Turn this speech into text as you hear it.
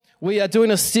We are doing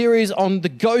a series on the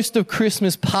ghost of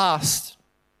Christmas past.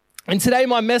 And today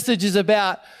my message is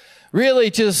about really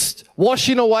just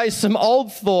washing away some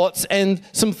old thoughts and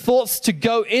some thoughts to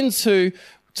go into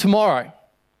tomorrow.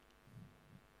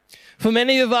 For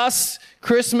many of us,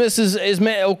 Christmas is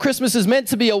meant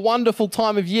to be a wonderful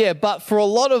time of year, but for a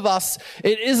lot of us,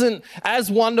 it isn't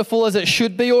as wonderful as it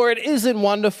should be, or it isn't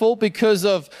wonderful because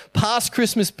of past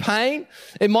Christmas pain.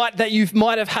 That you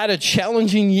might have had a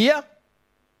challenging year.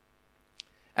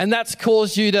 And that's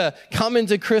caused you to come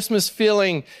into Christmas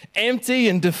feeling empty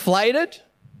and deflated.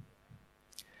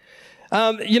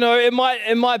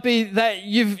 It might be that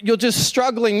you're just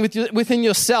struggling within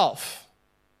yourself,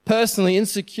 personally,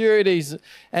 insecurities,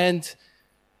 and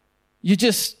you're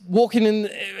just walking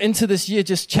into this year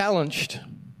just challenged,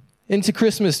 into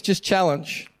Christmas just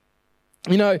challenged.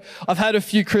 I've had a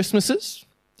few Christmases,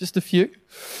 just a few.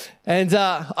 And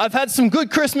I've had some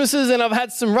good Christmases, and I've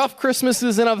had some rough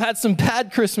Christmases, and I've had some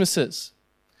bad Christmases.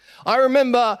 I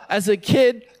remember as a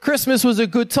kid, Christmas was a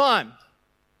good time.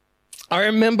 I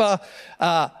remember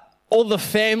all the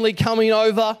family coming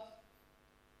over,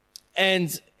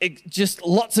 and just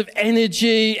lots of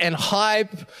energy and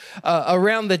hype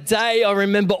around the day. I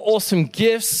remember awesome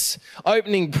gifts,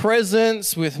 opening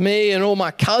presents with me and all my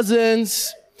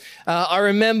cousins. I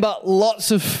remember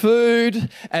lots of food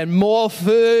and more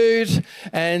food.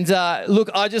 And look,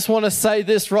 I just want to say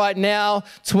this right now,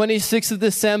 26th of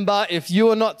December, if you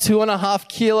are not 2.5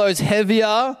 kilos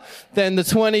heavier than the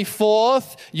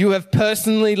 24th, you have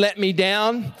personally let me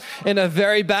down in a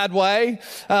very bad way.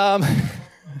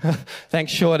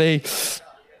 Thanks, Shorty.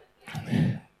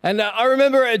 And I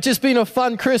remember it just being a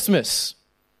fun Christmas.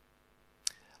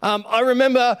 I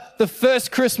remember the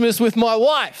first Christmas with my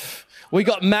wife. We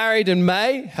got married in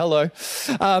May. Hello.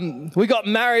 We got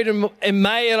married in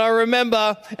May, and I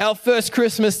remember our first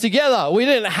Christmas together. We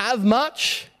didn't have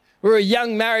much. We were a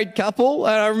young married couple,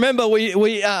 and I remember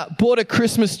we bought a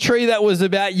Christmas tree that was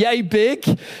about yay big,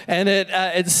 and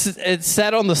it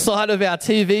sat on the side of our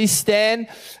TV stand,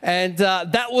 and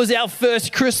that was our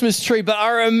first Christmas tree. But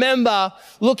I remember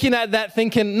looking at that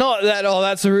thinking, not that, oh,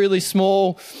 that's a really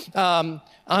small,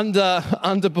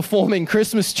 underperforming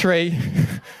Christmas tree.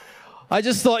 I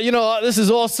just thought, you know what, this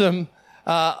is awesome.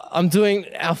 I'm doing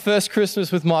our first Christmas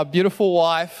with my beautiful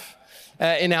wife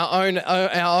in our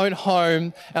own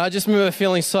home. And I just remember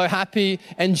feeling so happy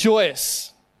and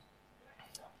joyous.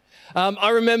 I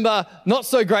remember not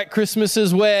so great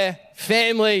Christmases where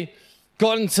family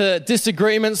got into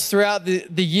disagreements throughout the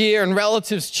year and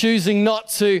relatives choosing not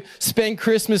to spend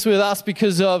Christmas with us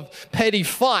because of petty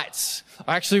fights.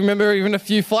 I actually remember even a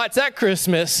few fights at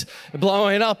Christmas,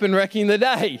 blowing up and wrecking the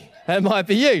day. That might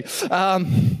be you. I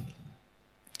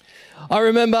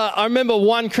remember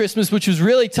one Christmas which was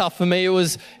really tough for me. It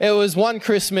was one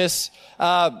Christmas.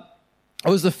 It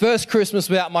was the first Christmas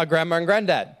without my grandma and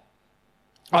granddad.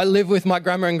 I lived with my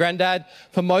grandma and granddad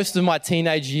for most of my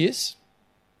teenage years.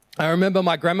 I remember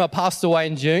my grandma passed away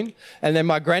in June, and then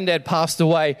my granddad passed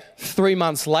away 3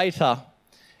 months later.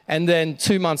 And then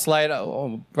 2 months later,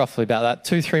 or roughly about that,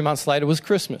 2-3 months later was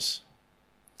Christmas.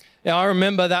 Now, I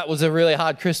remember that was a really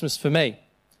hard Christmas for me.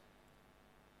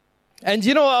 And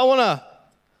you know what,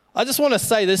 I just want to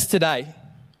say this today,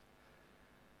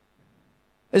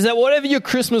 is that whatever your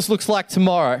Christmas looks like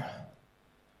tomorrow,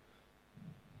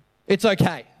 it's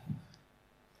okay.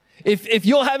 If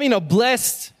you're having a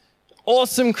blessed,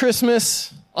 awesome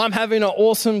Christmas, I'm having an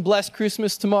awesome, blessed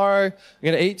Christmas tomorrow, I'm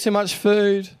going to eat too much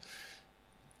food,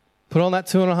 put on that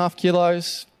 2.5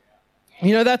 kilos,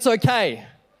 that's okay.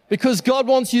 Because God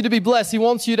wants you to be blessed. He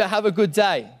wants you to have a good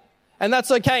day. And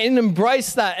that's okay. And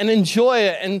embrace that and enjoy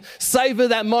it and savor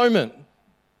that moment.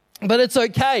 But it's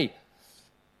okay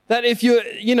that if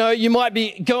you might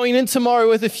be going in tomorrow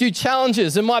with a few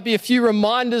challenges. There might be a few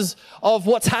reminders of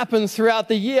what's happened throughout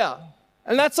the year.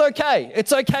 And that's okay.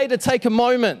 It's okay to take a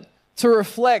moment to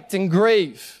reflect and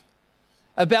grieve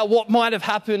about what might have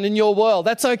happened in your world.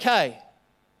 That's okay.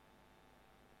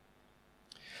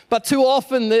 But too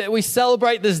often we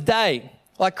celebrate this day,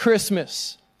 like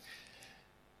Christmas,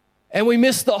 and we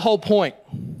miss the whole point.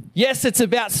 Yes, it's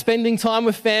about spending time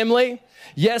with family.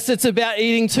 Yes, it's about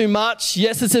eating too much.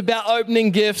 Yes, it's about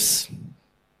opening gifts.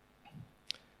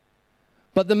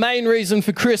 But the main reason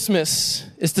for Christmas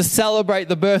is to celebrate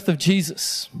the birth of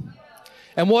Jesus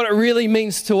and what it really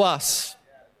means to us.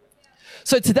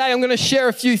 So today I'm going to share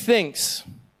a few things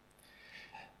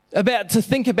to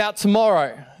think about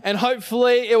tomorrow. And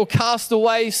hopefully it will cast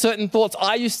away certain thoughts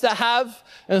I used to have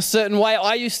in a certain way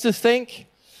I used to think,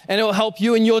 and it will help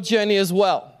you in your journey as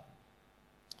well.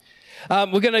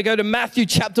 We're going to go to Matthew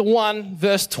chapter 1,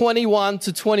 verse 21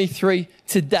 to 23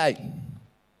 today.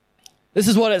 This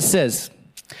is what it says.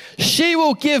 She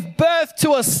will give birth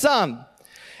to a son,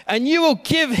 and you will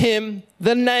give him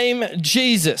the name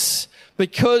Jesus,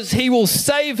 because he will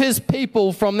save his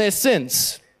people from their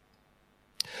sins.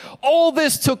 All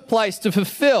this took place to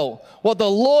fulfill what the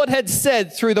Lord had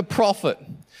said through the prophet.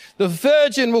 The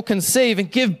virgin will conceive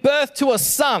and give birth to a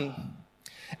son,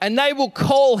 and they will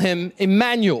call him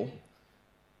Emmanuel,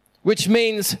 which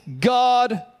means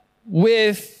God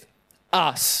with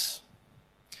us.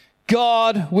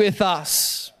 God with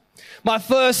us. My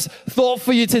first thought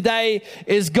for you today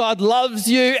is God loves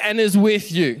you and is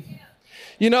with you.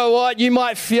 You know what? You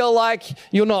might feel like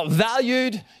you're not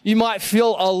valued. You might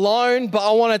feel alone, but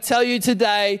I want to tell you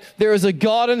today, there is a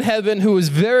God in heaven who is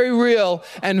very real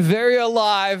and very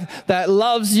alive that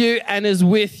loves you and is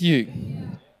with you.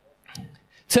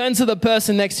 Turn to the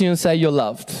person next to you and say, you're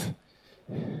loved.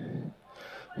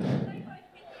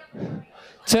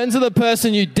 Turn to the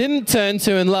person you didn't turn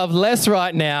to and love less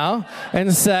right now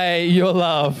and say, you're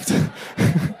loved.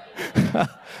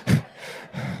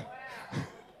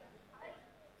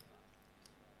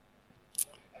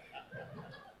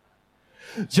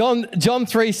 John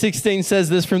 3:16 says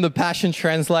this from the Passion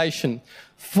Translation.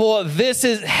 For this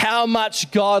is how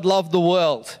much God loved the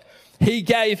world. He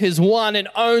gave his one and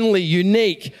only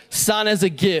unique Son as a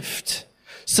gift.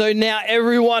 So now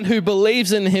everyone who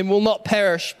believes in him will not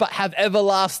perish, but have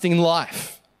everlasting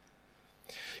life.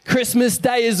 Christmas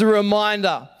Day is a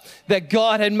reminder that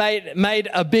God had made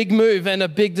a big move and a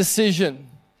big decision.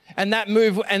 And that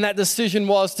move and that decision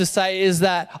was to say is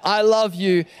that I love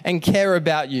you and care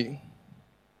about you.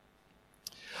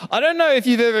 I don't know if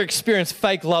you've ever experienced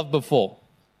fake love before.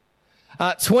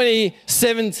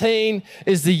 2017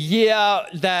 is the year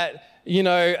that, it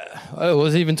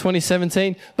was even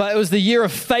 2017, but it was the year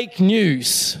of fake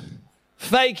news.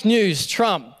 Fake news,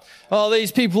 Trump. Oh,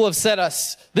 these people have said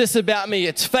us this about me.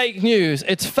 It's fake news.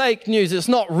 It's fake news. It's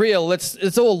not real.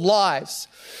 It's all lies.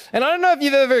 And I don't know if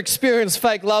you've ever experienced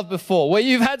fake love before, where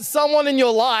you've had someone in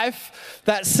your life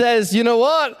that says, you know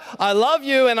what, I love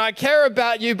you and I care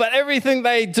about you, but everything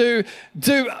they do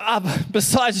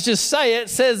besides just say it,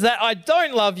 says that I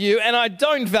don't love you and I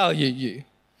don't value you.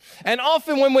 And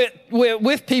often when we're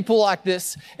with people like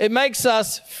this, it makes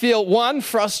us feel, one,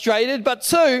 frustrated, but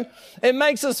two, it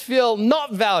makes us feel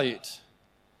not valued.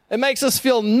 It makes us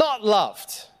feel not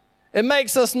loved. It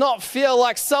makes us not feel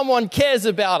like someone cares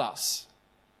about us.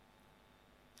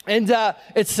 And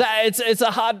it's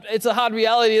a hard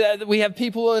reality that we have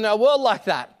people in our world like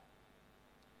that.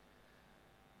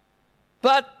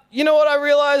 But you know what I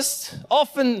realized?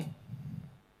 Often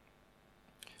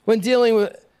when dealing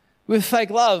with fake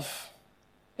love,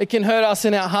 it can hurt us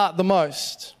in our heart the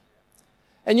most.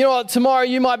 And you know what? Tomorrow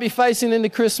you might be facing into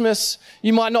Christmas.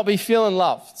 You might not be feeling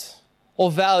loved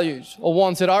or valued or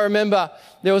wanted. I remember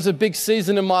there was a big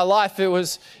season in my life. It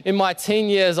was in my teen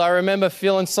years. I remember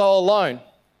feeling so alone.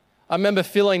 I remember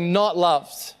feeling not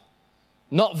loved,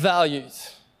 not valued.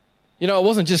 It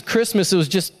wasn't just Christmas, it was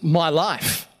just my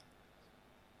life.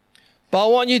 But I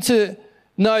want you to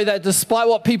know that despite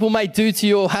what people may do to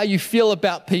you or how you feel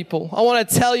about people, I want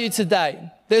to tell you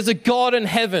today, there's a God in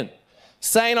heaven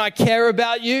saying I care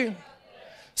about you,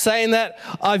 saying that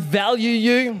I value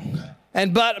you,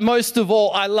 but most of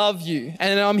all, I love you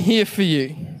and I'm here for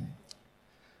you.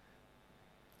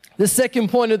 The second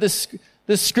point of this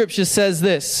scripture says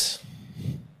this.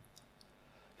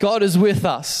 God is with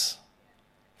us.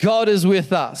 God is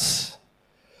with us.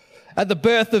 At the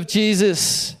birth of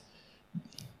Jesus,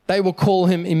 they will call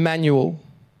him Emmanuel,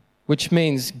 which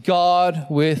means God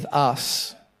with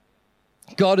us.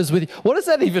 God is with you. What does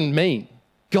that even mean?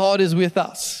 God is with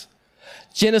us.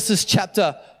 Genesis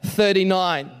chapter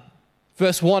 39,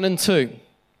 verse 1 and 2.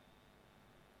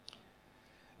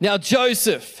 Now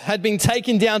Joseph had been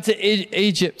taken down to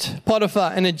Egypt.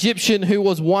 Potiphar, an Egyptian who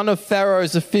was one of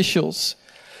Pharaoh's officials,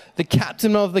 the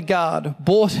captain of the guard,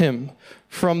 bought him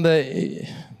from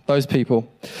those people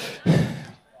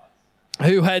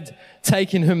who had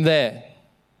taken him there.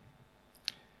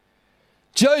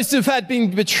 Joseph had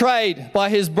been betrayed by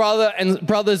his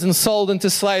brothers and sold into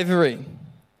slavery.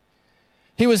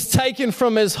 He was taken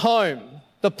from his home,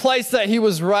 the place that he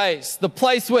was raised, the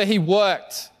place where he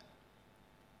worked.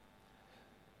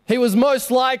 He was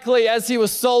most likely, as he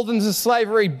was sold into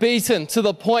slavery, beaten to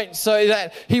the point so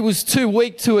that he was too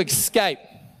weak to escape.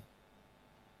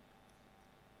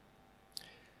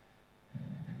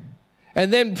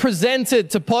 And then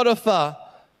presented to Potiphar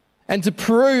and to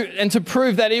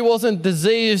prove that he wasn't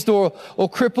diseased or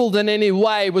crippled in any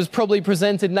way, was probably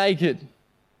presented naked.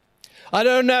 I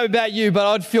don't know about you, but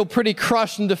I'd feel pretty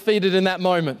crushed and defeated in that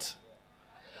moment.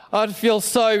 I'd feel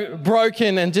so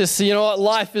broken and just, you know what,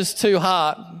 life is too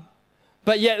hard.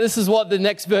 But yet this is what the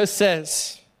next verse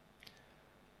says.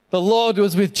 The Lord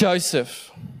was with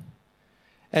Joseph,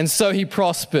 and so he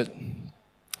prospered,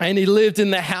 and he lived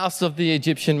in the house of the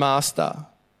Egyptian master.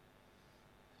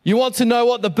 You want to know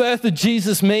what the birth of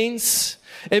Jesus means?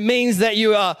 It means that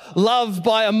you are loved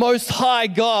by a most high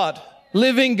God,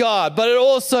 living God. But it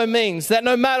also means that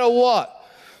no matter what,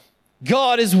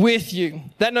 God is with you.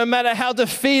 That no matter how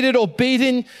defeated or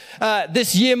beaten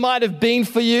this year might have been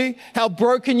for you, how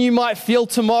broken you might feel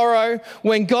tomorrow,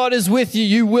 when God is with you,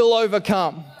 you will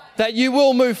overcome. That you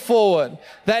will move forward.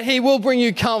 That He will bring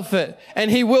you comfort.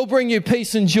 And He will bring you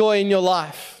peace and joy in your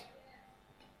life.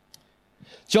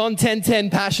 John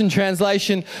 10:10 Passion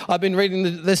Translation. I've been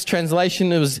reading this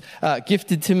translation. It was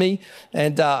gifted to me,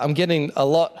 and I'm getting a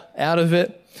lot out of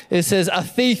it. It says, a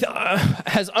thief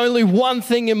has only one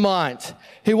thing in mind.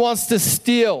 He wants to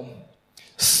steal,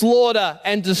 slaughter,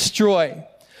 and destroy.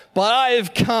 But I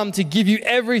have come to give you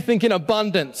everything in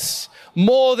abundance,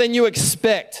 more than you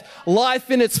expect, life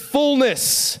in its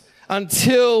fullness,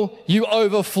 until you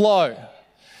overflow.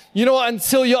 You know what?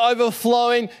 Until you're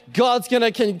overflowing, God's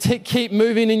going to keep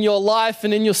moving in your life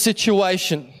and in your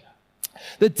situation.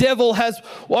 The devil has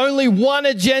only one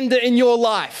agenda in your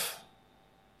life,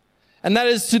 and that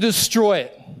is to destroy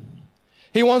it.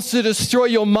 He wants to destroy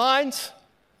your mind.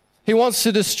 He wants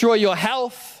to destroy your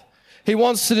health. He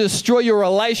wants to destroy your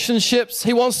relationships.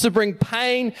 He wants to bring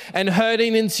pain and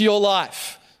hurting into your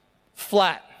life.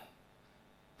 Flat.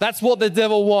 That's what the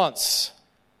devil wants.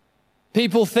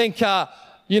 People think, I'm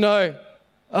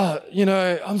just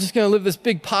going to live this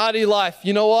big party life.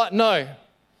 You know what? No.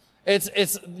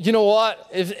 It's you know what?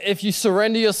 If you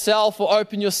surrender yourself or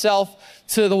open yourself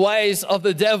to the ways of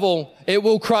the devil, it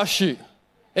will crush you.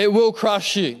 It will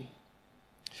crush you.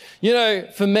 You know,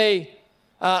 for me,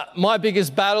 my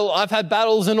biggest battle, I've had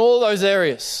battles in all those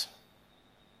areas.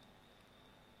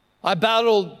 I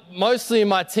battled mostly in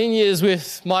my teen years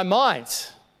with my mind.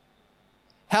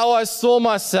 How I saw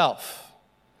myself.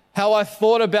 How I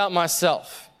thought about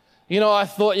myself. I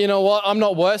thought, you know what? I'm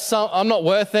not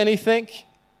worth anything.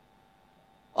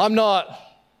 I'm not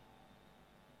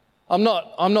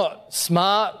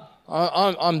smart.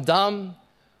 I'm dumb.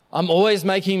 I'm always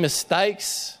making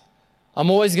mistakes. I'm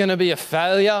always going to be a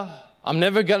failure. I'm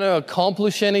never going to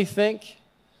accomplish anything.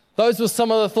 Those were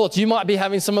some of the thoughts. You might be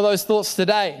having some of those thoughts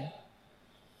today.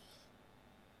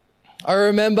 I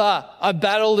remember I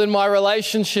battled in my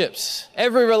relationships.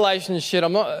 Every relationship,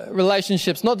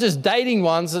 not just dating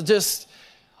ones, but just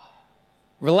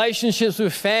relationships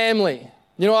with family.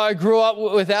 I grew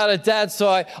up without a dad,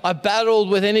 so I battled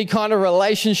with any kind of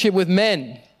relationship with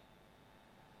men.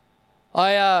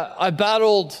 I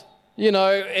battled,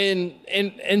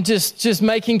 in just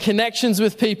making connections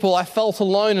with people. I felt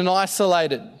alone and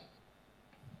isolated.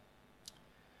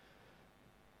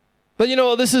 But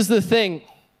this is the thing.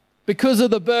 Because of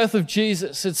the birth of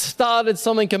Jesus, it started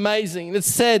something amazing. It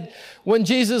said, when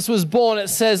Jesus was born, it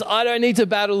says, I don't need to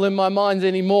battle in my mind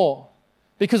anymore.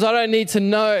 Because I don't need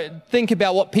to think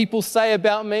about what people say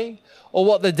about me or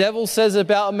what the devil says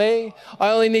about me.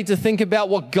 I only need to think about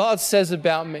what God says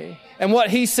about me. And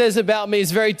what He says about me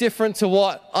is very different to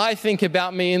what I think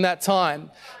about me in that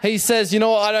time. He says,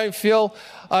 I feel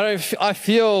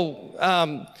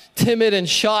timid and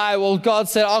shy. Well, God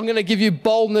said, I'm going to give you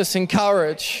boldness and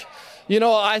courage.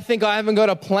 I think I haven't got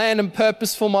a plan and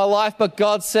purpose for my life, but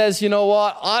God says, you know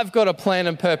what? I've got a plan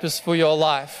and purpose for your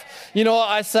life.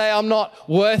 I say I'm not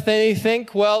worth anything.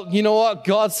 Well, you know what?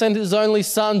 God sent His only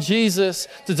Son, Jesus,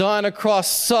 to die on a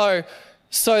cross so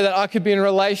that I could be in a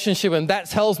relationship, and that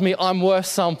tells me I'm worth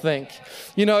something.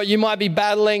 You might be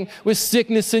battling with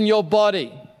sickness in your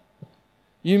body.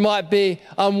 You might be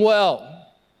unwell.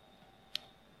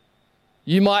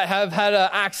 You might have had an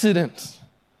accident.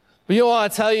 But what I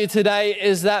tell you today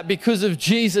is that because of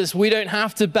Jesus, we don't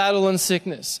have to battle in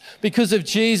sickness. Because of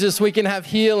Jesus, we can have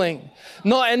healing.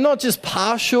 Not just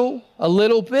partial, a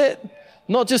little bit.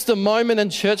 Not just a moment in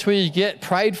church where you get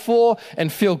prayed for and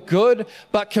feel good,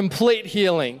 but complete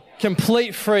healing,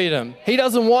 complete freedom. He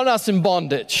doesn't want us in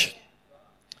bondage.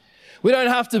 We don't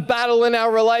have to battle in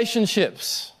our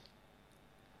relationships.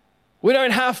 We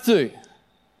don't have to.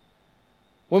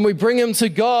 When we bring them to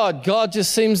God, God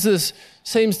just seems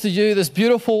to you this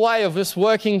beautiful way of just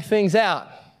working things out.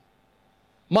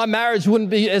 My marriage wouldn't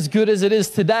be as good as it is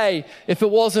today if it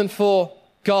wasn't for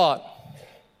God.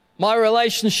 My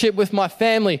relationship with my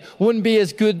family wouldn't be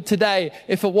as good today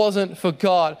if it wasn't for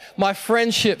God. My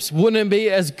friendships wouldn't be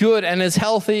as good and as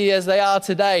healthy as they are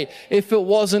today if it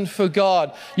wasn't for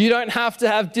God. You don't have to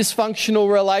have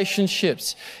dysfunctional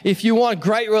relationships. If you want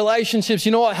great relationships,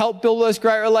 you know what helped build those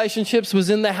great relationships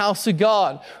was in the house of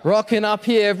God, rocking up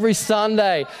here every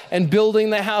Sunday and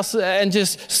building the house and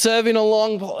just serving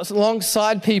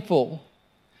alongside people.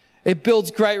 It builds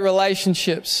great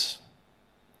relationships.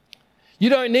 You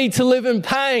don't need to live in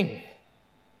pain.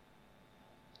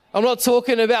 I'm not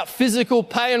talking about physical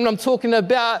pain. I'm talking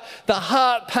about the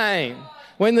heart pain.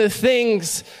 When the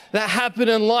things that happen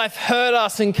in life hurt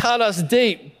us and cut us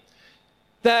deep,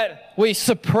 that we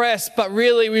suppress, but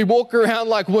really we walk around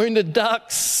like wounded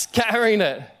ducks carrying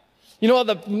it. You know what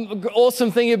the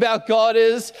awesome thing about God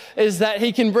is that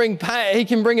He can bring pain. He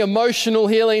can bring emotional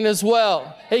healing as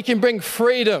well. He can bring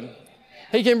freedom.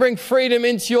 He can bring freedom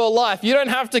into your life. You don't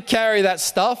have to carry that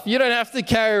stuff. You don't have to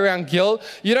carry around guilt.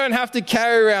 You don't have to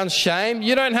carry around shame.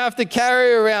 You don't have to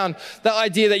carry around the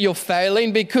idea that you're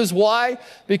failing. Because why?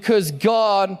 Because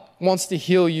God wants to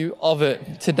heal you of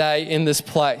it today in this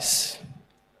place.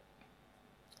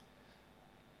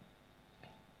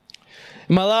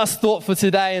 My last thought for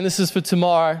today, and this is for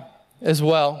tomorrow as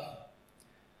well.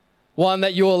 One,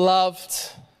 that you're loved.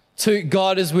 Two,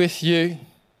 God is with you.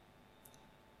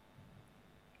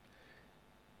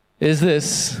 Is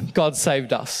this: God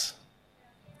saved us.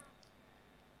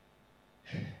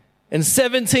 In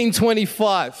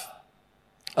 1725,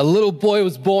 a little boy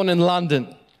was born in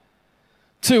London.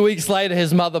 2 weeks later,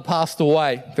 his mother passed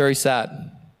away. Very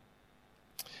sad.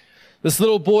 This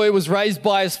little boy was raised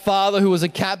by his father, who was a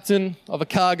captain of a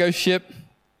cargo ship.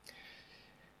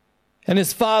 And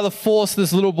his father forced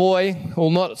this little boy,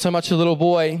 or not so much a little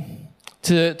boy,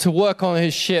 to work on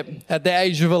his ship at the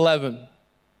age of 11.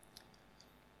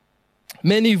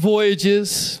 Many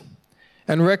voyages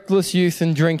and reckless youth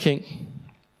and drinking.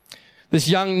 This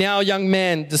young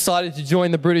man decided to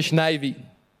join the British Navy.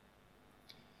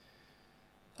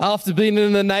 After being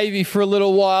in the Navy for a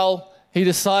little while, he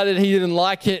decided he didn't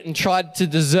like it and tried to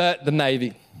desert the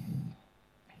Navy.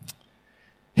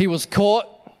 He was caught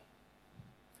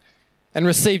and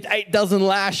received 8 dozen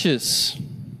lashes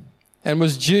and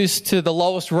was reduced to the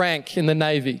lowest rank in the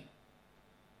Navy.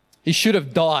 He should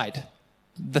have died.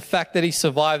 The fact that he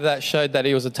survived that showed that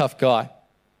he was a tough guy.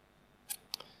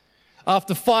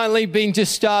 After finally being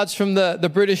discharged from the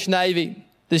British Navy,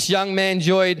 this young man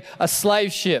joined a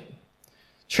slave ship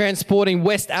transporting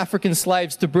West African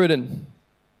slaves to Britain.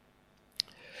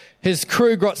 His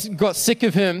crew got sick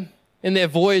of him in their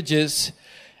voyages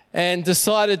and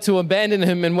decided to abandon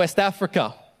him in West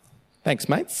Africa. Thanks,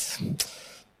 mates.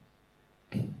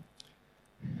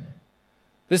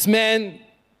 This man,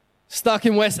 stuck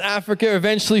in West Africa,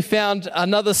 eventually found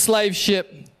another slave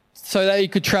ship so that he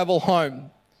could travel home.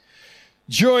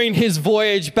 During his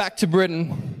voyage back to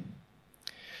Britain,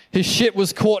 his ship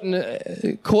was caught in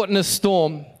a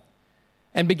storm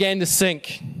and began to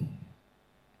sink.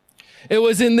 It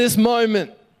was in this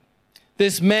moment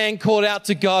this man called out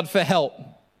to God for help.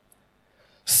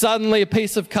 Suddenly, a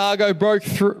piece of cargo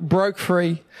broke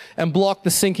free and blocked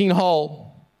the sinking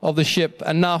hull of the ship,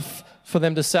 enough for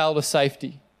them to sail to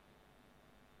safety.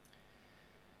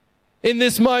 In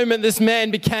this moment, this man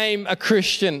became a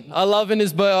Christian. I love in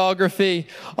his biography,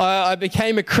 I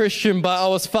became a Christian, but I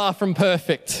was far from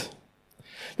perfect.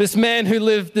 This man who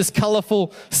lived this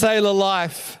colorful sailor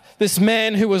life, this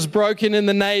man who was broken in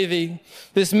the Navy,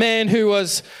 this man who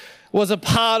was a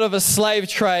part of a slave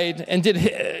trade and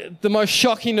did the most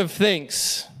shocking of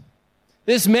things.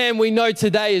 This man we know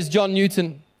today is John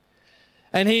Newton,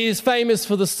 and he is famous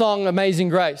for the song Amazing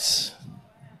Grace.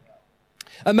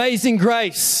 Amazing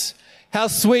grace, how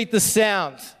sweet the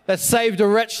sound that saved a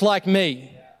wretch like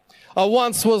me. I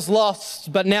once was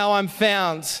lost, but now I'm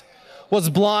found. Was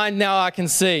blind, now I can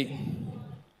see.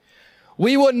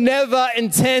 We were never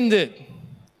intended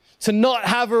to not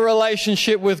have a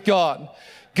relationship with God.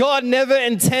 God never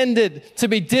intended to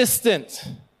be distant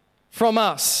from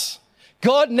us.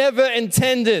 God never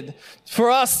intended for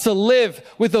us to live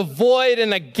with a void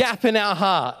and a gap in our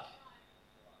heart.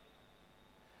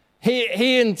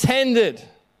 He intended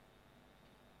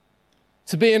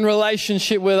to be in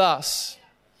relationship with us.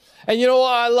 And you know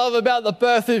what I love about the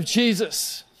birth of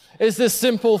Jesus is this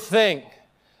simple thing,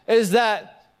 is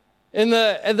that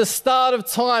at the start of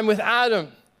time with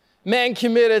Adam, man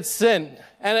committed sin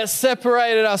and it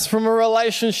separated us from a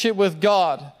relationship with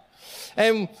God.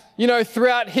 And you know,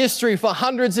 throughout history, for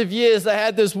hundreds of years, they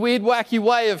had this weird, wacky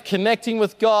way of connecting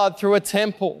with God through a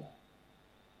temple.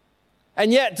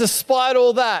 And yet, despite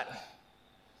all that,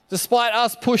 despite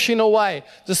us pushing away,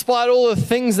 despite all the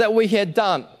things that we had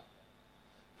done,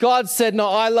 God said, no,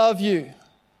 I love you.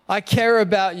 I care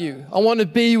about you. I want to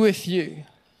be with you.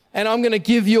 And I'm going to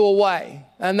give you a way.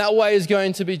 And that way is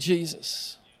going to be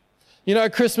Jesus. You know,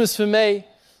 Christmas for me,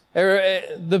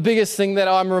 the biggest thing that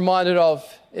I'm reminded of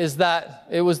is that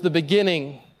it was the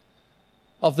beginning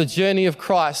of the journey of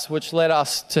Christ, which led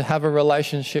us to have a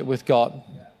relationship with God.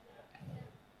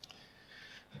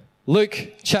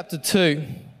 Luke chapter 2,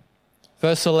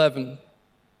 verse 11.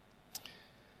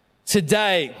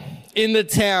 Today, in the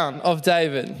town of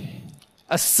David,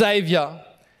 a Savior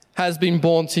has been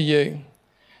born to you.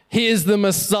 He is the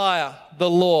Messiah, the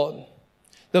Lord.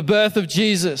 The birth of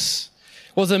Jesus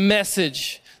was a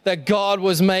message that God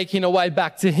was making a way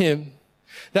back to him,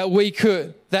 that what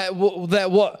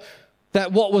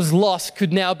was lost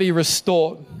could now be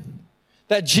restored,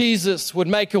 that Jesus would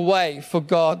make a way for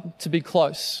God to be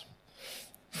close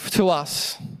to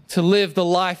us, to live the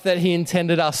life that he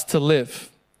intended us to live,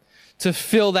 to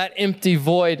fill that empty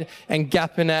void and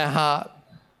gap in our heart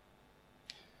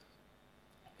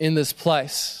in this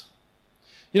place.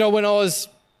 You know, when I was,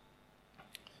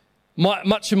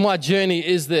 much of my journey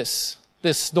is this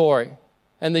story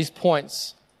and these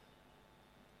points.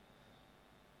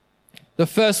 The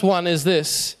first one is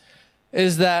this,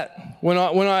 is that when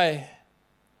I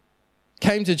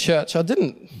came to church,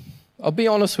 I'll be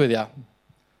honest with you,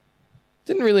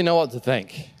 didn't really know what to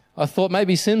think. I thought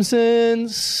maybe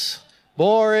Simpsons,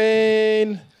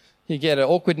 boring, you get an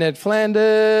awkward Ned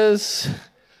Flanders,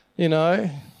 you know,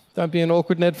 don't be an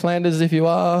awkward Ned Flanders if you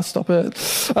are, stop it.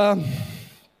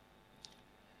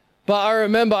 But I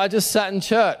remember I just sat in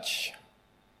church.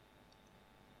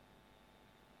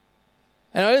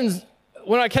 And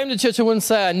when I came to church, I wouldn't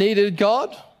say I needed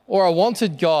God or I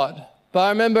wanted God. But I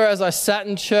remember as I sat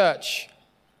in church,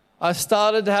 I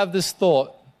started to have this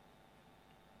thought.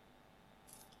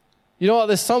 You know what?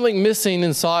 There's something missing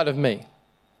inside of me.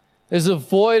 There's a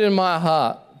void in my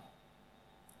heart.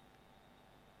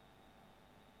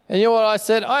 And you know what I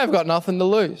said? I have got nothing to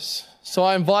lose. So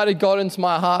I invited God into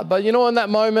my heart. But you know, in that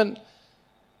moment,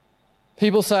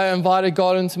 people say I invited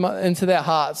God into their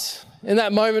hearts. In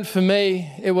that moment for me,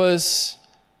 it was,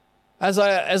 as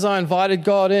I invited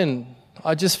God in,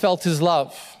 I just felt his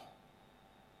love.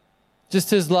 Just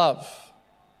his love.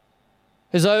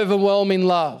 His overwhelming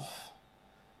love.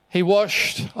 He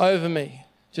washed over me,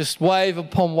 just wave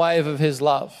upon wave of his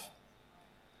love.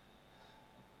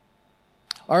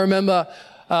 I remember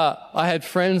I had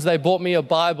friends, they bought me a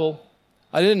Bible.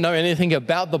 I didn't know anything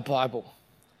about the Bible.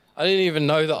 I didn't even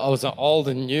know that I was old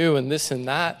and new and this and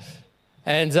that.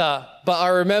 And but I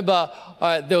remember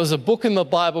there was a book in the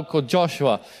Bible called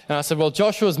Joshua. And I said, well,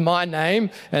 Joshua's my name,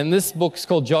 and this book's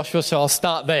called Joshua, so I'll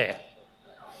start there.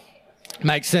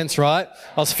 Makes sense, right?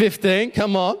 I was 15,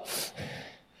 come on.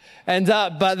 And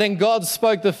but then God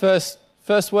spoke the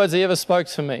first words he ever spoke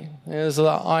to me. And it was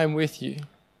like, I am with you.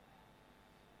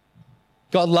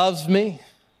 God loves me.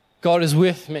 God is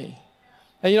with me.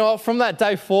 And you know what? From that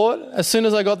day forward, as soon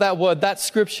as I got that word, that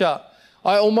scripture,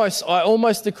 I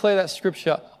almost declare that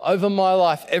scripture over my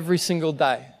life every single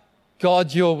day.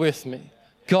 God, you're with me.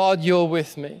 God, you're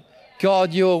with me.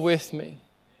 God, you're with me.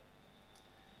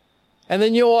 And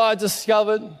then you know what I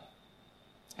discovered?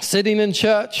 Sitting in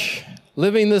church,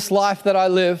 living this life that I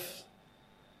live,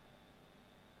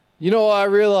 you know what I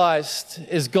realized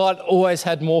is God always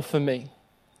had more for me.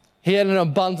 He had an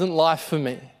abundant life for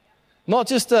me. Not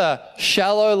just a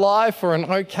shallow life or an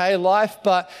okay life,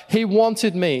 but he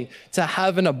wanted me to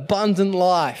have an abundant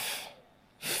life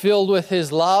filled with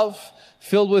his love,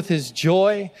 filled with his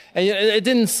joy. And it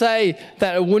didn't say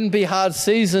that it wouldn't be hard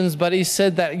seasons, but he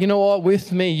said that, you know what,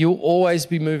 with me, you'll always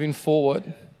be moving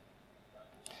forward.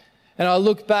 And I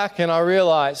look back and I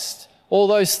realized all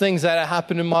those things that had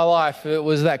happened in my life, it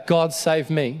was that God saved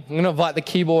me. I'm going to invite the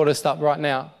keyboardist up right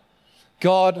now.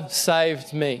 God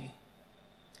saved me.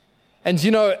 And do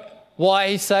you know why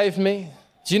he saved me?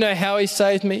 Do you know how he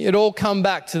saved me? It all come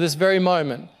back to this very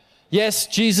moment. Yes,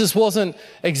 Jesus wasn't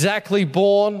exactly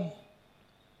born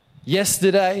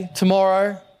yesterday,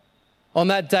 tomorrow, on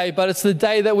that day, but it's the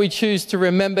day that we choose to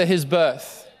remember his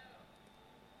birth.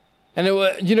 And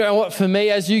you know what, for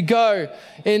me, as you go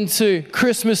into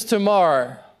Christmas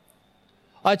tomorrow,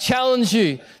 I challenge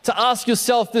you to ask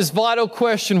yourself this vital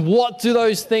question: what do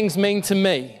those things mean to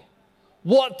me?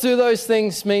 What do those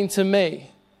things mean to me?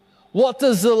 What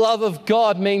does the love of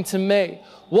God mean to me?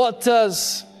 What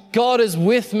does God is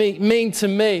with me mean to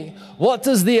me? What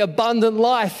does the abundant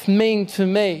life mean to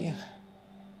me?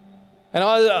 And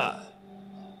I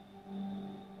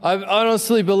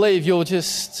honestly believe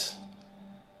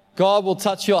God will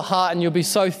touch your heart and you'll be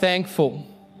so thankful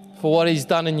for what He's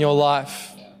done in your life.